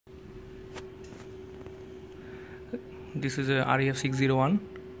this is a REF601.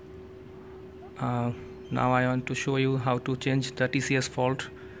 Now I want to show you how to change the TCS fault.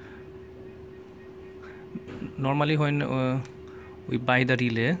 Normally when we buy the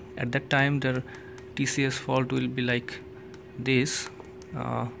relay, at that time the TCS fault will be like this.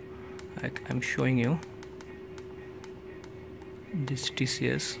 I'm showing you this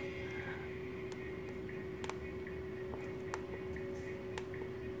TCS.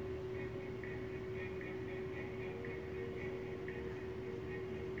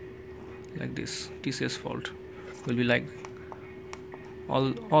 Like this, TCS fault will be like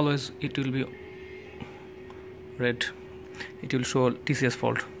always it will be red, it will show TCS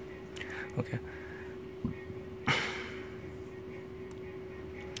fault. Okay,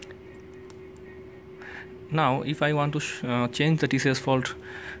 now if I want to change the TCS fault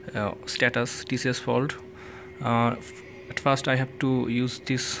status, TCS fault, at first I have to use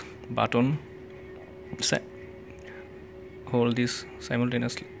this button, hold this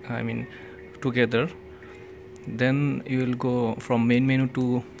simultaneously, I mean together. Then you will go from main menu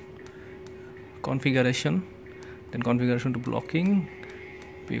to configuration, then configuration to blocking,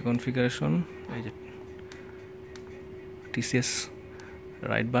 configuration, TCS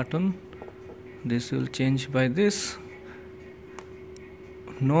right button. This will change by this,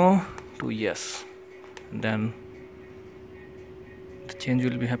 no to yes, then the change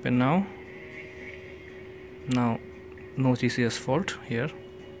will be happen now. Now no TCS fault here.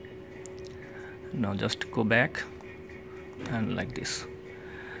 Now just go back and like this.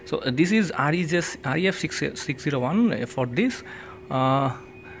 So this is REF601. For this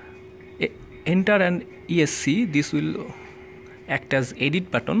enter an ESC, this will act as edit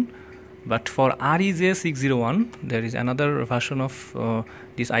button. But for REJ601 there is another version of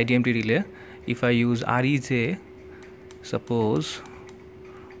this IDMT relay. If I use REJ, suppose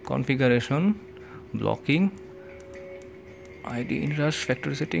configuration, blocking, ID inrush,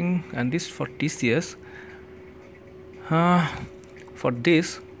 factory setting, and this for TCS. For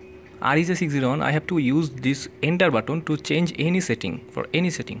this REJ601 I have to use this enter button to change any setting, for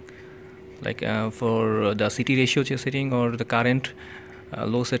any setting, like for the CT ratio setting or the current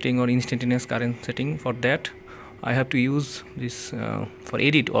low setting or instantaneous current setting. For that I have to use this for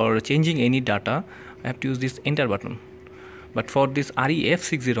edit or changing any data, I have to use this enter button. But for this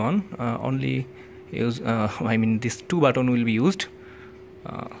REF601 only use I mean this two button will be used.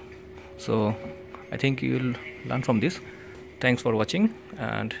 So I think you will learn from this. Thanks for watching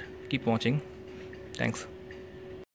and keep watching. Thanks.